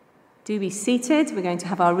Do be seated. We're going to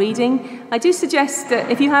have our reading. I do suggest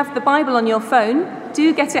that if you have the Bible on your phone,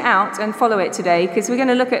 do get it out and follow it today, because we're going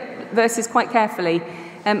to look at verses quite carefully.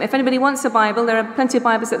 If anybody wants a Bible, there are plenty of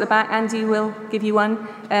Bibles at the back. Andy will give you one.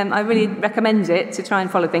 I really recommend it to try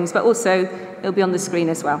and follow things, but also it'll be on the screen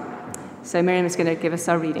as well. So Miriam is going to give us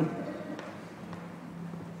our reading.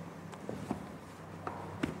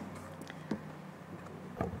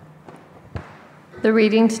 The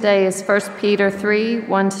reading today is 1 Peter 3,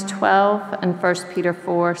 1-12, and 1 Peter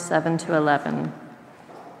 4, 7-11.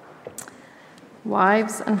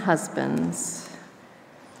 Wives and husbands.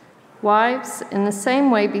 Wives, in the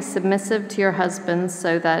same way be submissive to your husbands,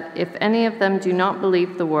 so that if any of them do not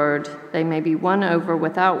believe the word, they may be won over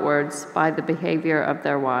without words by the behavior of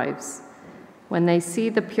their wives, when they see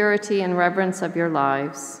the purity and reverence of your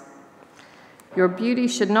lives. Your beauty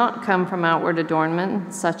should not come from outward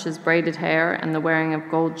adornment, such as braided hair and the wearing of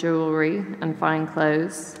gold jewelry and fine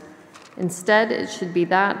clothes. Instead, it should be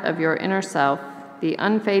that of your inner self, the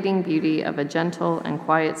unfading beauty of a gentle and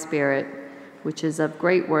quiet spirit, which is of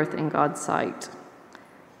great worth in God's sight.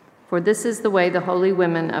 For this is the way the holy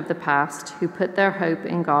women of the past, who put their hope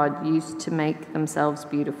in God, used to make themselves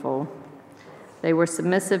beautiful. They were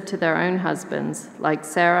submissive to their own husbands, like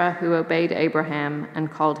Sarah, who obeyed Abraham and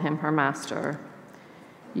called him her master.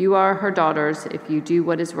 You are her daughters if you do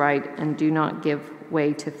what is right and do not give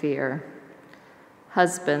way to fear.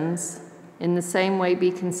 Husbands, in the same way be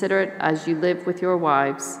considerate as you live with your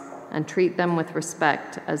wives, and treat them with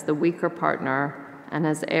respect as the weaker partner and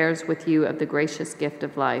as heirs with you of the gracious gift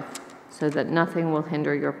of life, so that nothing will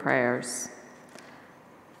hinder your prayers.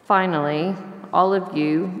 Finally, all of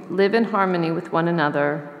you, live in harmony with one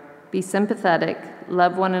another, be sympathetic,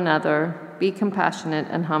 love one another, be compassionate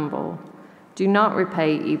and humble. Do not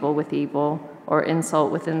repay evil with evil or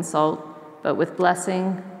insult with insult, but with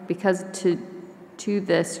blessing, because to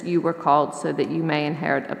this you were called, so that you may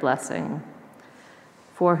inherit a blessing.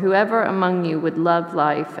 For whoever among you would love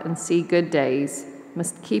life and see good days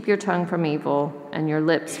must keep your tongue from evil and your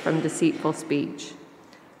lips from deceitful speech.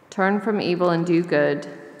 Turn from evil and do good.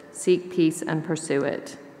 Seek peace and pursue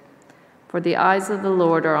it. For the eyes of the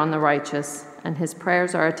Lord are on the righteous, and his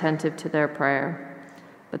prayers are attentive to their prayer.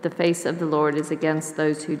 But the face of the Lord is against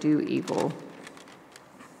those who do evil.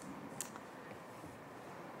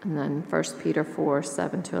 And then 1 Peter 4,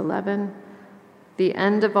 7-11. The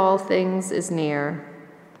end of all things is near.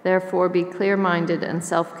 Therefore be clear-minded and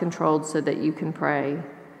self-controlled so that you can pray.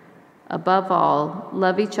 Above all,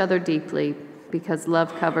 love each other deeply, because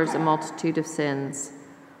love covers a multitude of sins.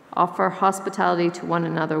 Offer hospitality to one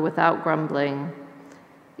another without grumbling.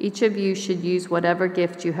 Each of you should use whatever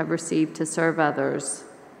gift you have received to serve others,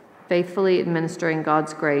 faithfully administering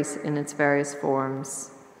God's grace in its various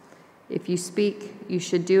forms. If you speak, you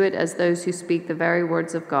should do it as those who speak the very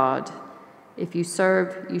words of God. If you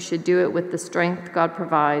serve, you should do it with the strength God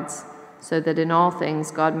provides, so that in all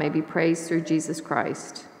things God may be praised through Jesus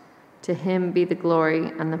Christ. To him be the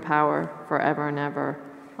glory and the power forever and ever.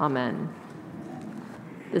 Amen.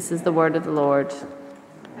 This is the word of the Lord.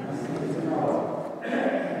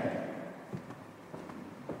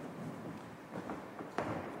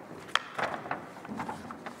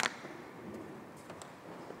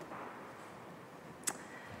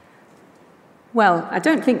 Well, I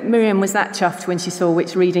don't think Miriam was that chuffed when she saw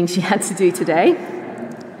which reading she had to do today.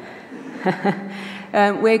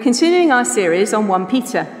 We're continuing our series on 1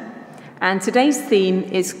 Peter, and today's theme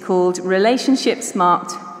is called Relationships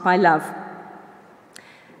Marked by Love.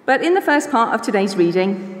 But in the first part of today's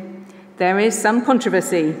reading, there is some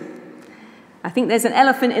controversy. I think there's an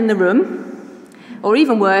elephant in the room, or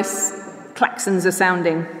even worse, klaxons are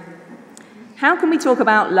sounding. How can we talk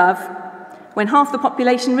about love when half the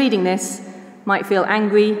population reading this might feel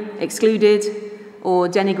angry, excluded, or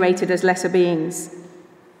denigrated as lesser beings?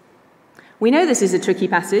 We know this is a tricky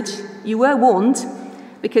passage. You were warned,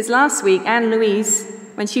 because last week Anne-Louise,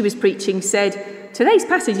 when she was preaching, said, today's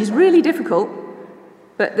passage is really difficult,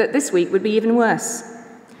 but that this week would be even worse.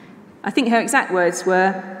 I think her exact words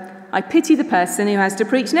were, I pity the person who has to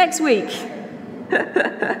preach next week.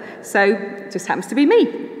 So, it just happens to be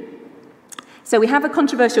me. So we have a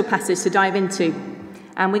controversial passage to dive into,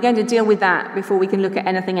 and we're going to deal with that before we can look at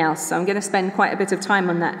anything else. So I'm going to spend quite a bit of time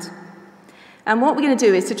on that. And what we're going to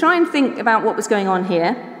do is to try and think about what was going on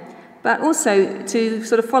here, but also to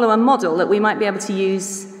sort of follow a model that we might be able to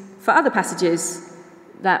use for other passages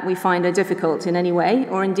that we find are difficult in any way,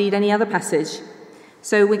 or indeed any other passage.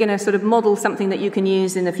 So we're going to sort of model something that you can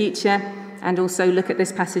use in the future, and also look at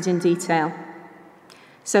this passage in detail.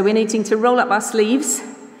 So we're needing to roll up our sleeves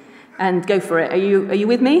and go for it. Are you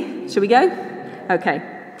with me? Shall we go? Okay.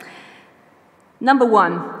 Number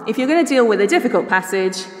one, if you're going to deal with a difficult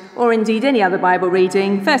passage, or indeed any other Bible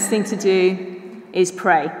reading, first thing to do is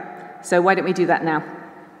pray. So why don't we do that now?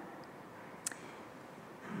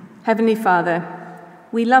 Heavenly Father,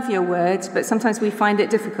 we love your word, but sometimes we find it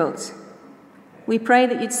difficult. We pray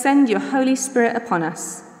that you'd send your Holy Spirit upon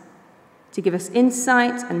us to give us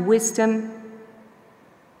insight and wisdom,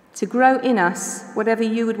 to grow in us whatever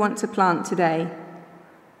you would want to plant today,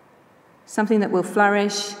 something that will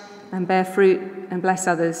flourish and bear fruit and bless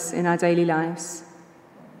others in our daily lives.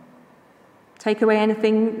 Take away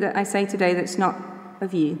anything that I say today that's not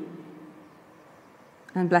of you,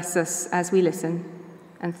 and bless us as we listen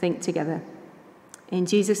and think together. In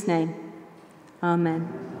Jesus' name, amen.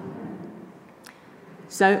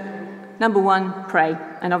 So, number one, pray.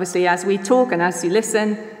 And obviously, as we talk and as you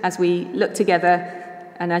listen, as we look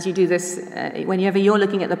together, and as you do this, whenever you're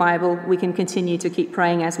looking at the Bible, we can continue to keep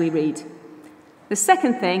praying as we read. The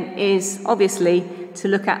second thing is, obviously, to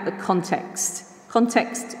look at the context.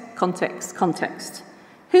 Context, context, context.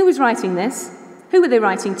 Who was writing this? Who were they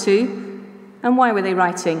writing to? And why were they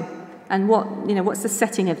writing? And what's the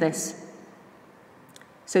setting of this?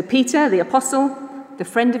 So Peter, the apostle, the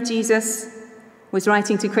friend of Jesus, was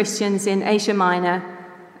writing to Christians in Asia Minor,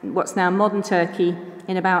 what's now modern Turkey,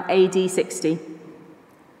 in about AD 60.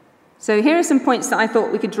 So here are some points that I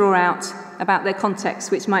thought we could draw out about their context,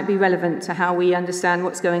 which might be relevant to how we understand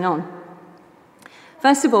what's going on.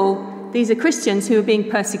 First of all, these are Christians who are being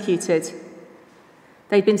persecuted.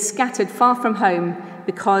 They'd been scattered far from home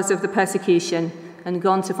because of the persecution and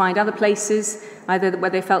gone to find other places, either where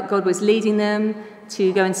they felt God was leading them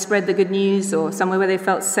to go and spread the good news, or somewhere where they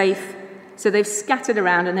felt safe. So they've scattered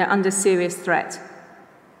around and they're under serious threat.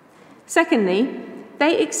 Secondly,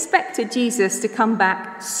 they expected Jesus to come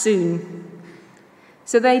back soon.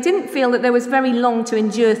 So they didn't feel that there was very long to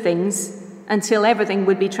endure things until everything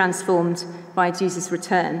would be transformed by Jesus'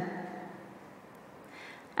 return.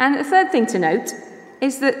 And a third thing to note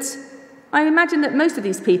is that I imagine that most of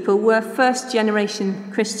these people were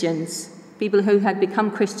first-generation Christians, people who had become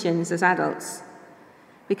Christians as adults.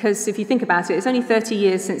 Because if you think about it, it's only 30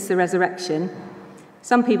 years since the resurrection.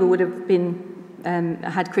 Some people would have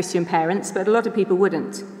had Christian parents, but a lot of people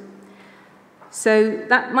wouldn't. So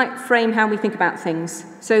that might frame how we think about things.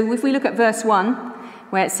 So if we look at verse 1,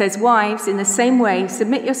 where it says, "Wives, in the same way,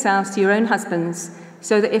 submit yourselves to your own husbands,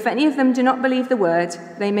 so that if any of them do not believe the word,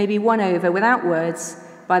 they may be won over without words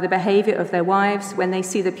by the behavior of their wives when they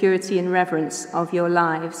see the purity and reverence of your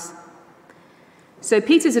lives." So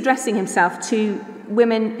Peter's addressing himself to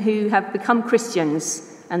women who have become Christians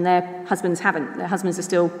and their husbands haven't. Their husbands are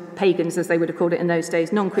still pagans, as they would have called it in those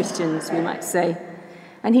days, non-Christians, we might say.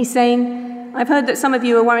 And he's saying, I've heard that some of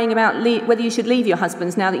you are worrying about whether you should leave your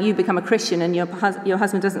husbands now that you've become a Christian and your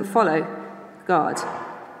husband doesn't follow God.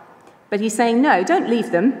 But he's saying, no, don't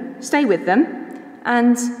leave them, stay with them,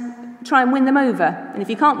 and try and win them over. And if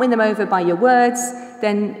you can't win them over by your words,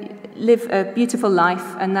 then live a beautiful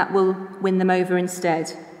life, and that will win them over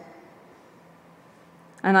instead.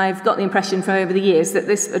 And I've got the impression from over the years that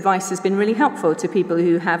this advice has been really helpful to people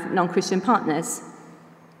who have non-Christian partners.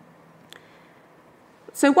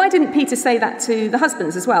 So why didn't Peter say that to the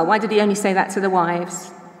husbands as well? Why did he only say that to the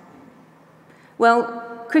wives?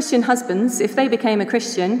 Well, Christian husbands, if they became a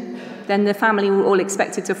Christian, then the family were all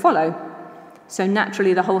expected to follow. So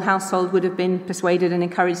naturally the whole household would have been persuaded and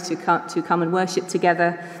encouraged to come and worship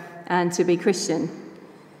together and to be Christian.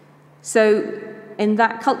 So in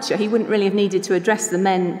that culture, he wouldn't really have needed to address the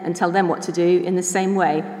men and tell them what to do in the same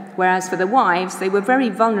way. Whereas for the wives, they were very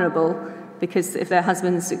vulnerable, because if their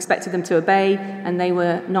husbands expected them to obey and they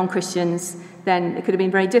were non-Christians, then it could have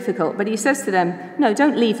been very difficult. But he says to them, no,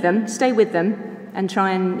 don't leave them, stay with them and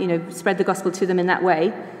try and spread the gospel to them in that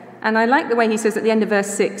way. And I like the way he says at the end of verse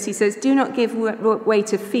 6, he says, do not give way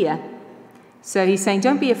to fear. So he's saying,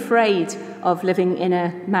 don't be afraid of living in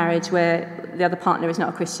a marriage where the other partner is not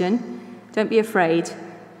a Christian. Don't be afraid,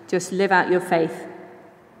 just live out your faith.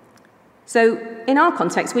 So in our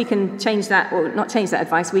context, we can change that, or not change that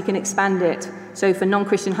advice, we can expand it. So for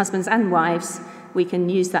non-Christian husbands and wives, we can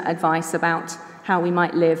use that advice about how we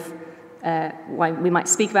might live. Why we might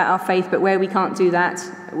speak about our faith, but where we can't do that,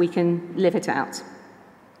 we can live it out.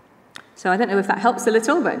 So I don't know if that helps a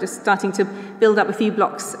little, but just starting to build up a few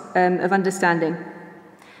blocks of understanding.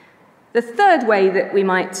 The third way that we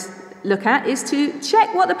might look at is to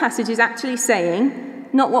check what the passage is actually saying,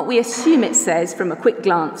 not what we assume it says from a quick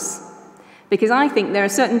glance. Because I think there are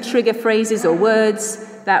certain trigger phrases or words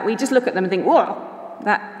that we just look at them and think, whoa,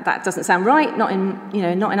 that doesn't sound right, not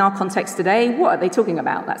in our context today. What are they talking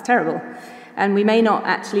about? That's terrible. And we may not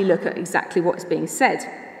actually look at exactly what's being said.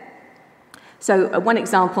 So one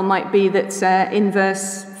example might be that in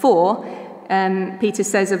verse 4, Peter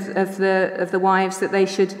says of the wives that they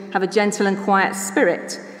should have a gentle and quiet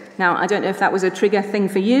spirit. Now, I don't know if that was a trigger thing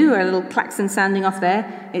for you or a little klaxon sounding off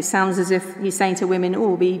there. It sounds as if he's saying to women,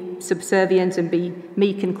 oh, be subservient and be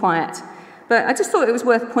meek and quiet. But I just thought it was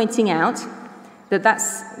worth pointing out that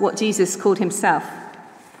that's what Jesus called himself.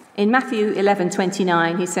 In Matthew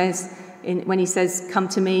 11:29, he says, when he says, come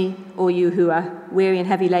to me, all you who are weary and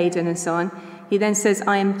heavy laden and so on, he then says,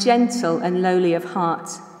 I am gentle and lowly of heart.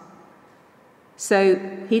 So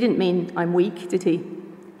he didn't mean I'm weak, did he?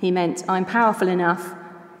 He meant I'm powerful enough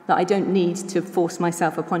that I don't need to force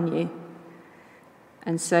myself upon you.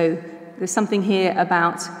 And so there's something here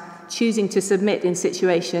about choosing to submit in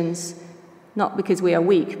situations, not because we are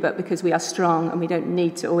weak, but because we are strong and we don't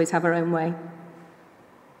need to always have our own way.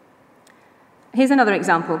 Here's another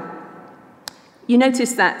example. You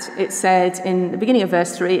notice that it said in the beginning of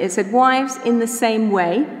verse 3, it said, wives in the same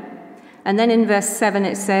way. And then in verse 7,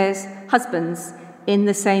 it says, husbands in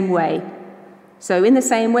the same way. So in the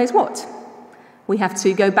same way as what? We have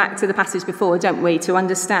to go back to the passage before, don't we, to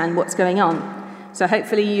understand what's going on. So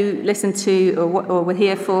hopefully you listened to or were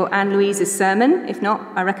here for Anne Louise's sermon. If not,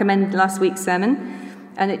 I recommend last week's sermon.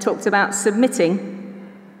 And it talked about submitting.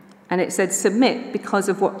 And it said, submit because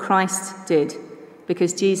of what Christ did,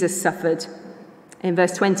 because Jesus suffered. In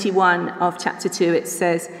verse 21 of chapter 2, it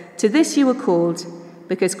says, to this you were called,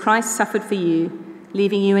 because Christ suffered for you,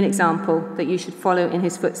 leaving you an example that you should follow in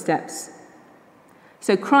his footsteps.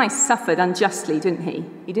 So Christ suffered unjustly, didn't he?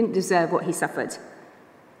 He didn't deserve what he suffered.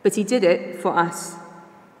 But he did it for us.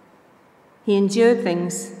 He endured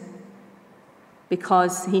things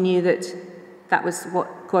because he knew that that was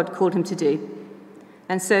what God called him to do.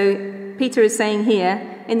 And so Peter is saying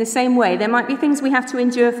here, in the same way, there might be things we have to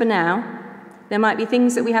endure for now. There might be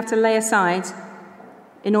things that we have to lay aside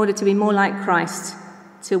in order to be more like Christ,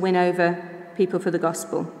 to win over people for the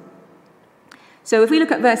gospel. So if we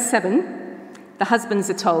look at verse 7, the husbands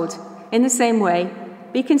are told, in the same way,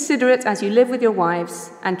 be considerate as you live with your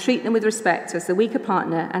wives and treat them with respect as the weaker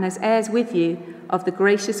partner and as heirs with you of the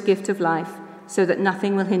gracious gift of life, so that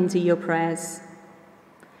nothing will hinder your prayers.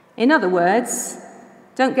 In other words,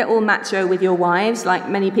 don't get all macho with your wives like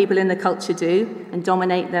many people in the culture do and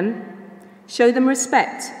dominate them. Show them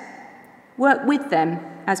respect. Work with them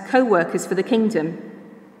as co-workers for the kingdom,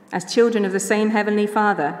 as children of the same heavenly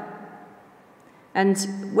Father.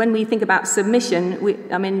 And when we think about submission,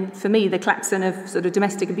 for me, the klaxon of sort of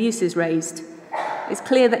domestic abuse is raised. It's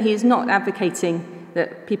clear that he is not advocating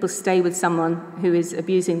that people stay with someone who is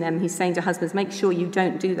abusing them. He's saying to husbands, make sure you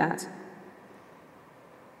don't do that.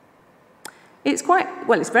 It's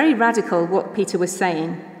very radical what Peter was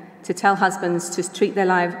saying, to tell husbands to treat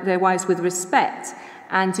their wives with respect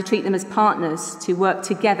and to treat them as partners, to work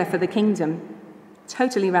together for the kingdom.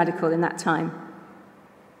 Totally radical in that time.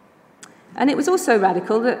 And it was also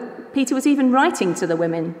radical that Peter was even writing to the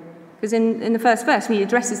women, because in the first verse he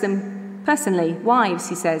addresses them personally. Wives,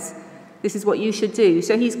 he says, this is what you should do.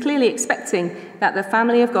 So he's clearly expecting that the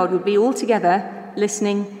family of God would be all together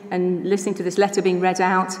listening to this letter being read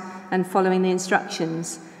out and following the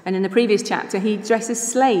instructions. And in the previous chapter, he addresses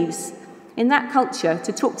slaves. In that culture,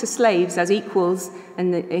 to talk to slaves as equals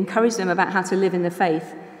and encourage them about how to live in the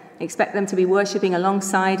faith, expect them to be worshipping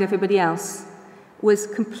alongside everybody else, was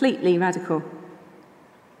completely radical.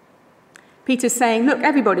 Peter's saying, look,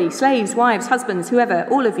 everybody, slaves, wives, husbands, whoever,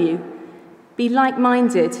 all of you, be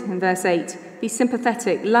like-minded, in verse 8. Be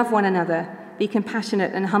sympathetic, love one another, be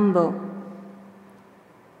compassionate and humble.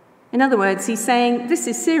 In other words, he's saying, this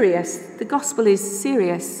is serious. The gospel is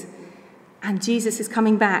serious. And Jesus is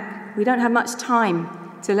coming back. We don't have much time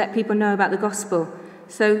to let people know about the gospel.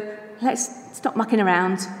 So let's stop mucking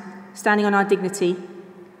around, standing on our dignity.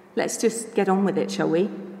 Let's just get on with it, shall we?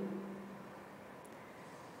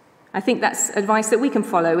 I think that's advice that we can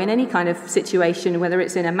follow in any kind of situation, whether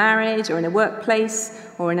it's in a marriage or in a workplace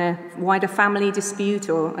or in a wider family dispute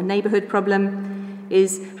or a neighbourhood problem,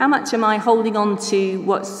 is how much am I holding on to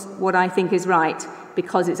what I think is right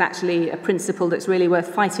because it's actually a principle that's really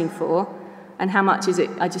worth fighting for, and how much is it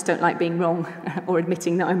I just don't like being wrong or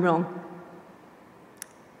admitting that I'm wrong?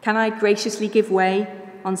 Can I graciously give way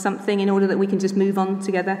on something in order that we can just move on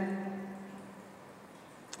together?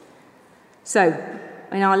 So,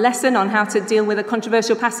 in our lesson on how to deal with a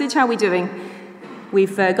controversial passage, how are we doing?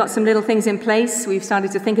 We've got some little things in place. We've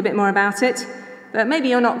started to think a bit more about it. But maybe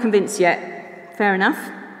you're not convinced yet. Fair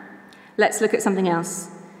enough. Let's look at something else.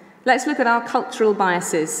 Let's look at our cultural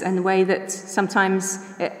biases and the way that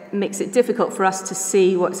sometimes it makes it difficult for us to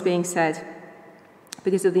see what's being said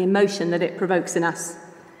because of the emotion that it provokes in us.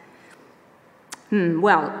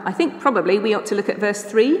 Well, I think probably we ought to look at verse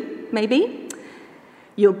 3, maybe.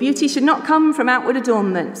 Your beauty should not come from outward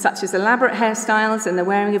adornment, such as elaborate hairstyles and the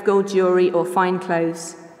wearing of gold jewelry or fine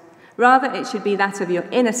clothes. Rather, it should be that of your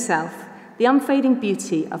inner self, the unfading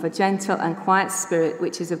beauty of a gentle and quiet spirit,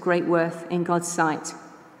 which is of great worth in God's sight.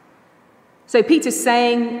 So Peter's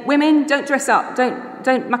saying, women, don't dress up,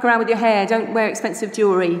 don't muck around with your hair, don't wear expensive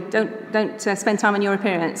jewelry, don't spend time on your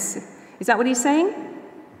appearance. Is that what he's saying?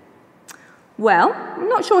 Well, I'm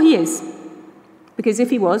not sure he is. Because if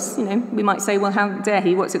he was, we might say, well, how dare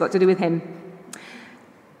he? What's it got to do with him?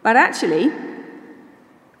 But actually,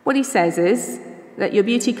 what he says is that your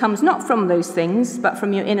beauty comes not from those things, but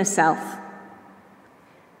from your inner self.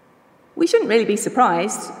 We shouldn't really be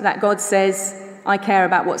surprised that God says, I care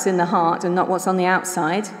about what's in the heart and not what's on the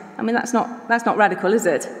outside. I mean, that's not radical, is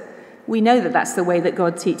it? We know that that's the way that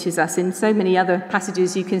God teaches us in so many other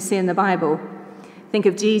passages you can see in the Bible. Think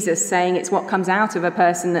of Jesus saying it's what comes out of a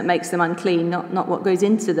person that makes them unclean, not what goes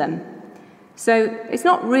into them. So it's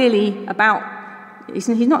not really about, he's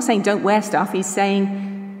not saying don't wear stuff, he's saying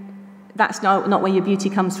that's not where your beauty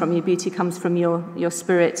comes from. Your beauty comes from your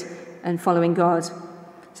spirit and following God.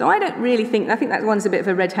 So I think that one's a bit of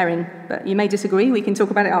a red herring, but you may disagree, we can talk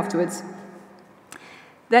about it afterwards.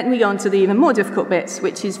 Then we go on to the even more difficult bit,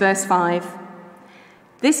 which is verse 5.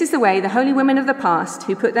 This is the way the holy women of the past,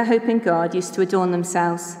 who put their hope in God, used to adorn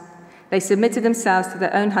themselves. They submitted themselves to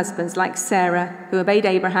their own husbands, like Sarah, who obeyed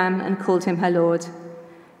Abraham and called him her Lord.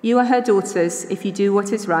 You are her daughters if you do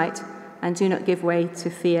what is right and do not give way to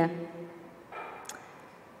fear.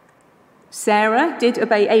 Sarah did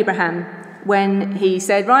obey Abraham when he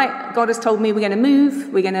said, right, God has told me we're going to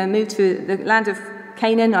move to the land of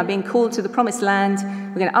Canaan. I'm being called to the promised land.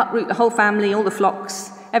 We're going to uproot the whole family, all the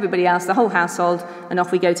flocks, everybody else, the whole household, and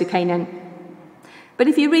off we go to Canaan. But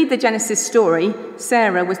if you read the Genesis story,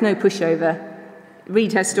 Sarah was no pushover.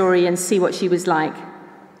 Read her story and see what she was like.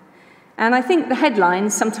 And I think the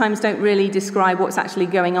headlines sometimes don't really describe what's actually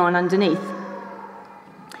going on underneath.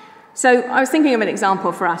 So I was thinking of an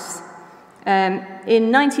example for us.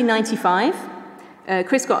 In 1995,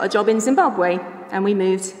 Chris got a job in Zimbabwe, and we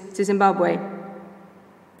moved to Zimbabwe.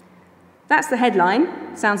 That's the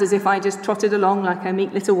headline. Sounds as if I just trotted along like a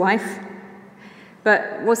meek little wife.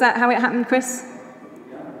 But was that how it happened, Chris?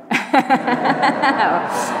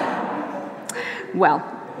 Well,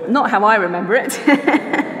 not how I remember it.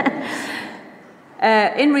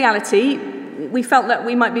 In reality, we felt that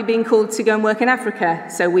we might be being called to go and work in Africa.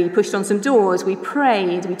 So we pushed on some doors, we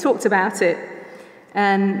prayed, we talked about it.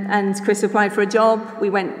 And Chris applied for a job. We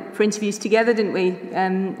went for interviews together, didn't we?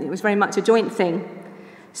 It was very much a joint thing.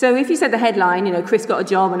 So if you said the headline, Chris got a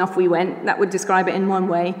job and off we went, that would describe it in one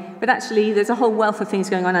way. But actually, there's a whole wealth of things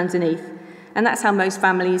going on underneath. And that's how most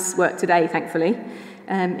families work today, thankfully,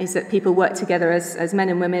 is that people work together as men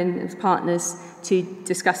and women, as partners, to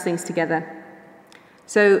discuss things together.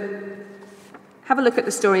 So have a look at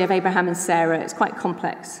the story of Abraham and Sarah. It's quite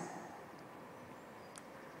complex.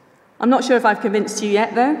 I'm not sure if I've convinced you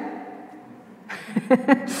yet, though.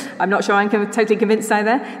 I'm not sure I'm totally convinced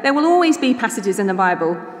either. There will always be passages in the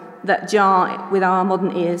Bible that jar with our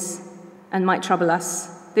modern ears and might trouble us.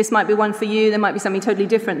 This might be one for you. There might be something totally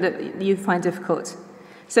different that you find difficult.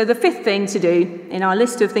 So the fifth thing to do in our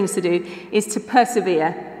list of things to do is to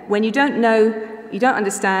persevere. When you don't know, you don't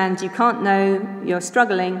understand, you can't know, you're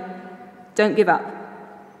struggling, don't give up.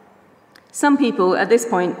 Some people at this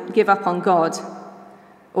point give up on God,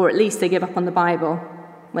 or at least they give up on the Bible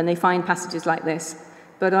when they find passages like this.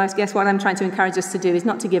 But I guess what I'm trying to encourage us to do is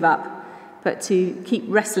not to give up, but to keep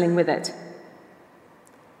wrestling with it.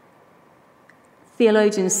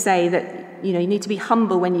 Theologians say that you need to be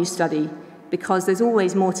humble when you study, because there's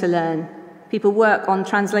always more to learn. People work on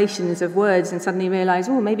translations of words and suddenly realize,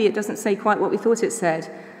 maybe it doesn't say quite what we thought it said.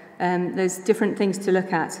 There's different things to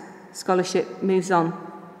look at. Scholarship moves on.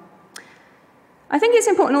 I think it's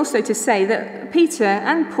important also to say that Peter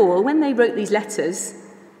and Paul, when they wrote these letters,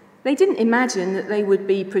 they didn't imagine that they would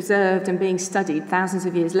be preserved and being studied thousands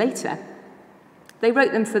of years later. They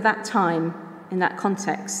wrote them for that time, in that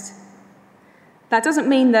context. That doesn't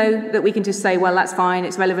mean, though, that we can just say, well, that's fine,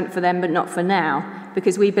 it's relevant for them, but not for now,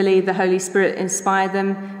 because we believe the Holy Spirit inspired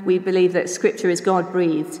them. We believe that Scripture is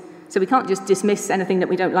God-breathed. So we can't just dismiss anything that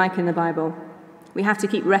we don't like in the Bible. We have to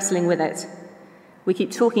keep wrestling with it. We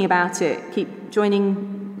keep talking about it, keep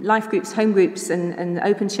joining life groups, home groups, and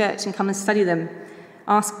open church and come and study them.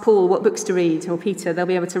 Ask Paul what books to read, or Peter. They'll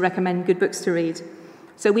be able to recommend good books to read.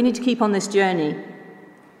 So we need to keep on this journey.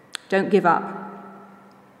 Don't give up.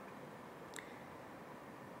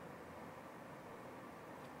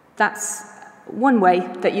 That's one way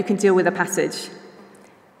that you can deal with a passage,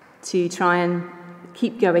 to try and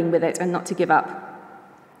keep going with it and not to give up.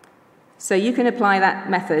 So you can apply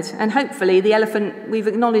that method, and hopefully we've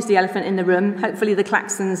acknowledged the elephant in the room. Hopefully the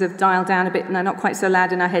klaxons have dialed down a bit and they're not quite so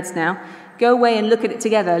loud in our heads now. Go away and look at it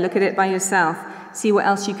together, look at it by yourself, see what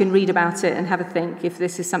else you can read about it and have a think if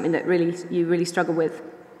this is something that you really struggle with.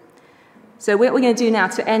 So what we're going to do now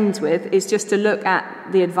to end with is just to look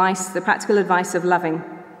at the practical advice of loving.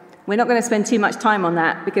 We're not going to spend too much time on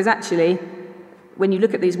that because actually, when you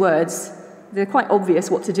look at these words, they're quite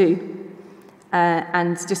obvious what to do.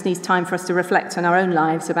 And just needs time for us to reflect on our own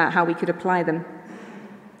lives about how we could apply them.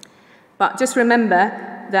 But just remember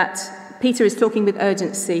that Peter is talking with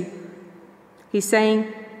urgency. He's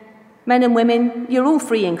saying, men and women, you're all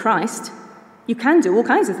free in Christ. You can do all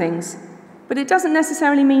kinds of things, but it doesn't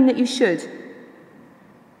necessarily mean that you should.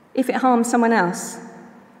 If it harms someone else,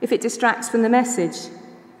 if it distracts from the message,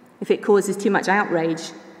 if it causes too much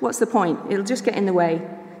outrage, what's the point? It'll just get in the way.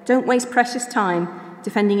 Don't waste precious time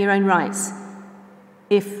defending your own rights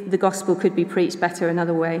if the gospel could be preached better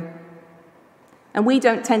another way. And we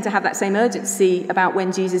don't tend to have that same urgency about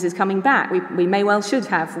when Jesus is coming back. We may well should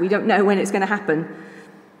have. We don't know when it's going to happen.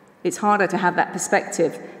 It's harder to have that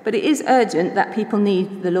perspective. But it is urgent that people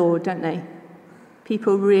need the Lord, don't they?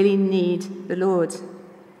 People really need the Lord.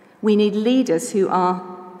 We need leaders who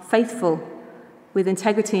are faithful with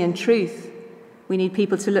integrity and truth. We need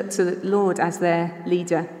people to look to the Lord as their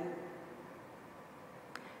leader.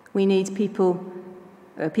 We need people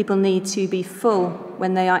need to be full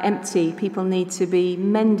when they are empty. People need to be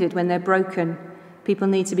mended when they're broken. People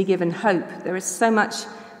need to be given hope. There is so much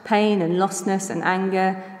pain and lostness and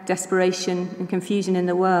anger, desperation and confusion in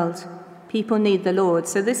the world. People need the Lord.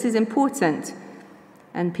 So this is important.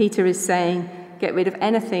 And Peter is saying, get rid of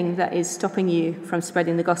anything that is stopping you from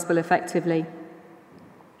spreading the gospel effectively.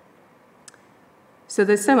 So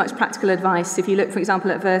there's so much practical advice. If you look, for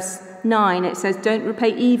example, at verse 9, it says, don't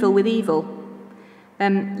repay evil with evil.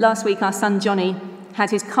 Last week, our son Johnny had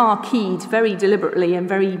his car keyed very deliberately and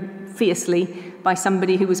very fiercely by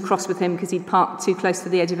somebody who was cross with him because he'd parked too close to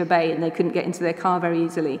the edge of a bay and they couldn't get into their car very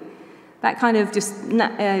easily. That kind of just,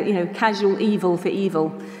 casual evil for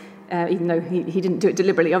evil, even though he didn't do it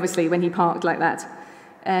deliberately, obviously, when he parked like that.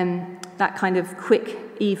 That kind of quick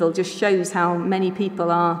evil just shows how many people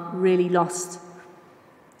are really lost.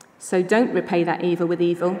 So don't repay that evil with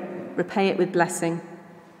evil, repay it with blessing.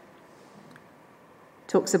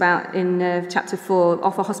 Talks about in chapter 4,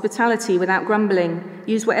 offer hospitality without grumbling.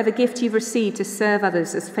 Use whatever gift you've received to serve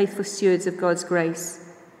others as faithful stewards of God's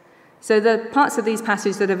grace. So the parts of these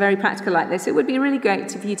passages that are very practical like this, it would be really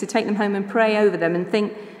great for you to take them home and pray over them and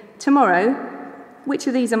think, tomorrow, which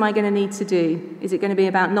of these am I going to need to do? Is it going to be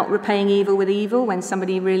about not repaying evil with evil when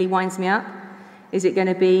somebody really winds me up? Is it going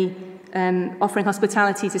to be offering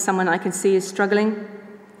hospitality to someone I can see is struggling?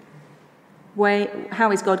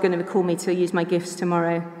 How is God going to call me to use my gifts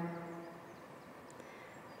tomorrow?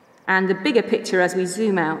 And the bigger picture as we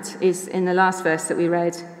zoom out is in the last verse that we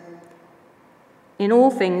read. In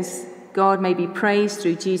all things, God may be praised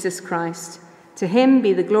through Jesus Christ. To him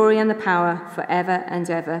be the glory and the power forever and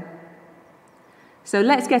ever. So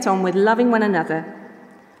let's get on with loving one another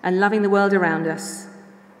and loving the world around us.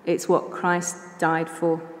 It's what Christ died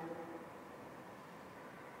for.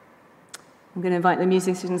 I'm going to invite the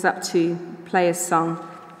musicians up to play a song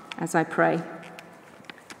as I pray.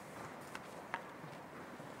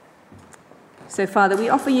 So, Father, we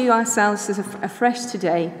offer you ourselves as afresh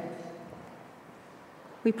today.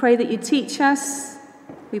 We pray that you teach us.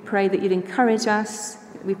 We pray that you'd encourage us.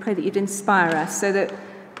 We pray that you'd inspire us so that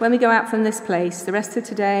when we go out from this place, the rest of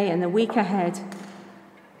today and the week ahead,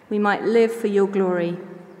 we might live for your glory.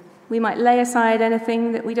 We might lay aside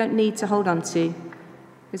anything that we don't need to hold on to,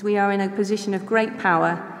 because we are in a position of great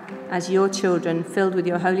power as your children filled with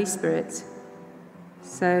your Holy Spirit.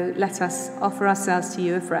 So let us offer ourselves to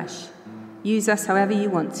you afresh. Use us however you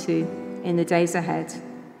want to in the days ahead.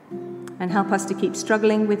 And help us to keep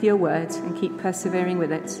struggling with your word and keep persevering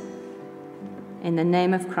with it. In the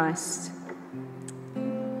name of Christ.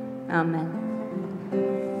 Amen.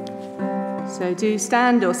 So do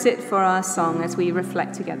stand or sit for our song as we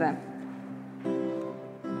reflect together.